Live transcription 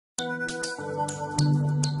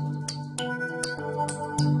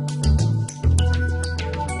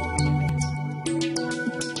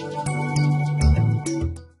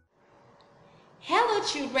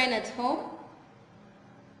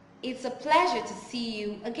It's a pleasure to see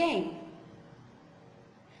you again.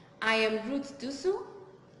 I am Ruth Dusu,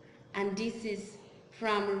 and this is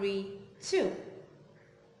Primary 2.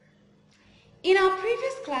 In our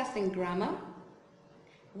previous class in grammar,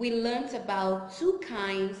 we learned about two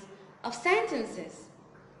kinds of sentences: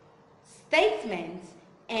 statements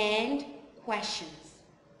and questions.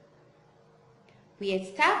 We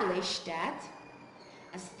established that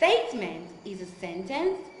a statement is a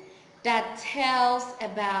sentence that tells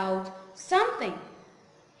about something.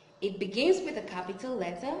 It begins with a capital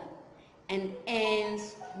letter and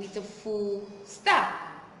ends with a full stop.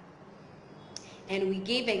 And we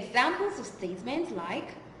gave examples of statements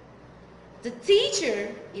like, the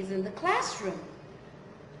teacher is in the classroom.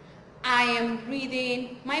 I am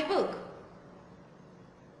reading my book.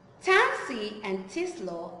 Tansy and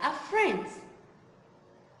Tislo are friends.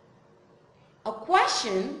 A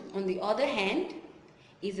question, on the other hand,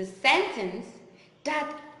 is a sentence that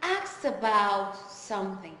asks about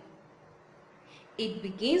something. It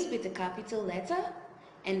begins with a capital letter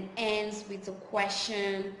and ends with a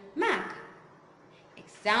question mark.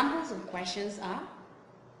 Examples of questions are,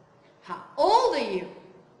 how old are you?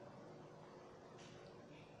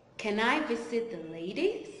 Can I visit the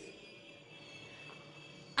ladies?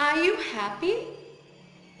 Are you happy?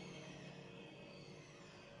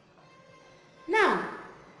 Now,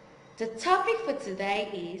 the topic for today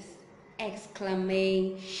is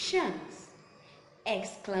exclamations.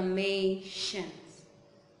 Exclamations.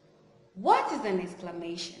 What is an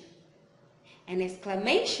exclamation? An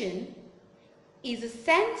exclamation is a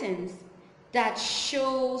sentence that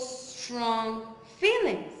shows strong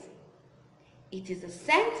feelings. It is a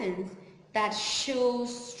sentence that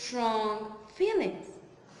shows strong feelings.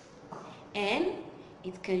 And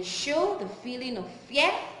it can show the feeling of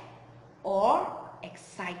fear or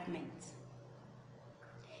excitement.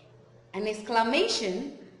 An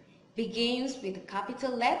exclamation begins with a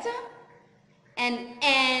capital letter and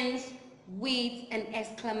ends with an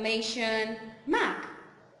exclamation mark.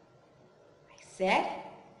 I said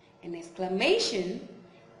an exclamation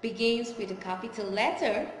begins with a capital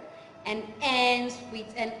letter and ends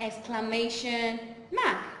with an exclamation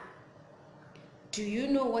mark. Do you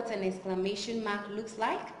know what an exclamation mark looks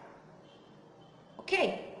like?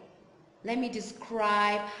 Okay. Let me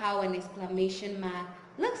describe how an exclamation mark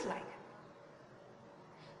looks like.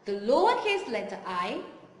 The lowercase letter I,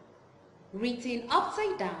 written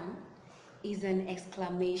upside down, is an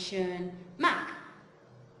exclamation mark.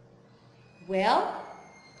 Well,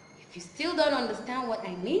 if you still don't understand what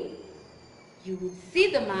I mean, you will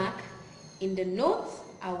see the mark in the notes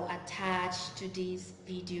I will attach to this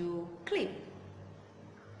video clip.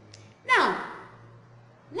 Now,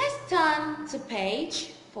 let's turn to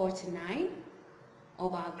page 49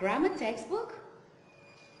 of our grammar textbook,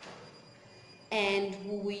 and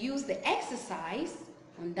we will use the exercise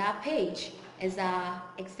on that page as our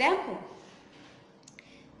example.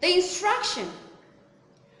 The instruction: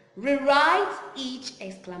 rewrite each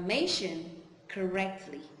exclamation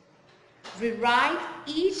correctly. Rewrite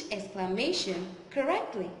each exclamation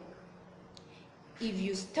correctly. If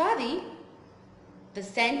you study the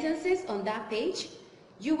sentences on that page,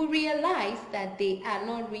 you will realize that they are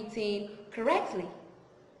not written correctly.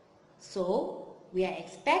 So, we are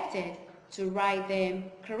expected to write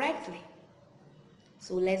them correctly.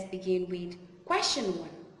 So, let's begin with question 1.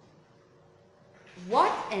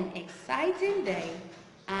 What an exciting day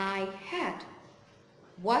I had.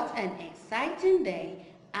 What an exciting day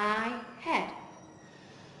I had.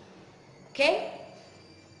 Okay?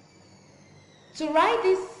 To write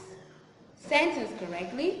this sentence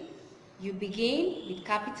correctly, you begin with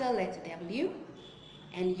capital letter W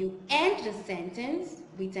and you end the sentence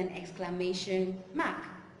with an exclamation mark.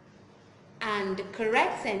 And the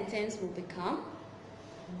correct sentence will become,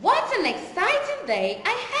 what an exciting day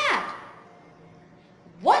I had.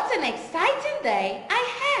 What an exciting day I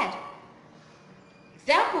had.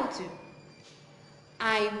 Example 2.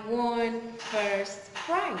 I won first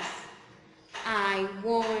prize. I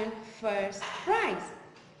won first prize.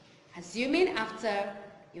 Assuming after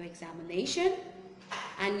your examination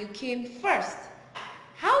and you came first,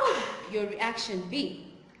 how would your reaction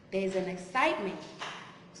be? There's an excitement.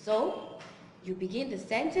 So you begin the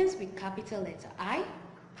sentence with capital letter I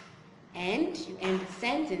and you end the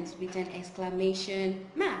sentence with an exclamation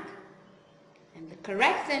mark. And the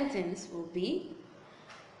correct sentence will be,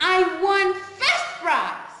 I won first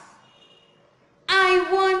prize. I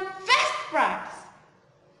won first prize.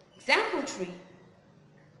 Example 3.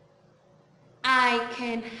 I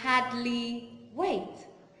can hardly wait.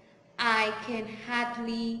 I can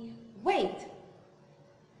hardly wait.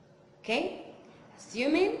 Okay?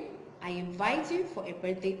 Assuming I invite you for a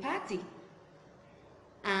birthday party.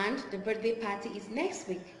 And the birthday party is next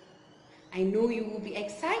week. I know you will be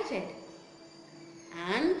excited.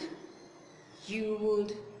 And you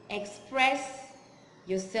would express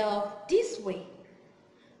yourself this way: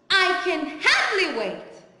 I can hardly wait.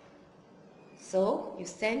 So your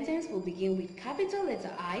sentence will begin with capital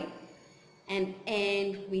letter I and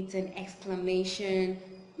end with an exclamation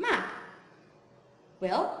mark.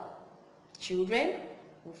 Well, children,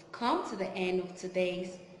 we've come to the end of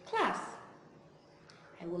today's class.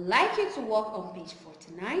 I would like you to work on page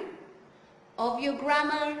 49 of your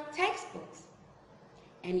grammar textbooks.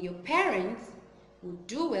 And your parents will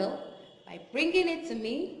do well by bringing it to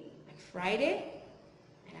me on Friday,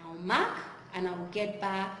 and I'll mark and I'll get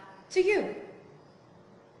back to you.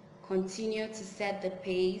 Continue to set the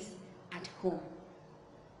pace at home.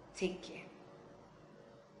 Take care.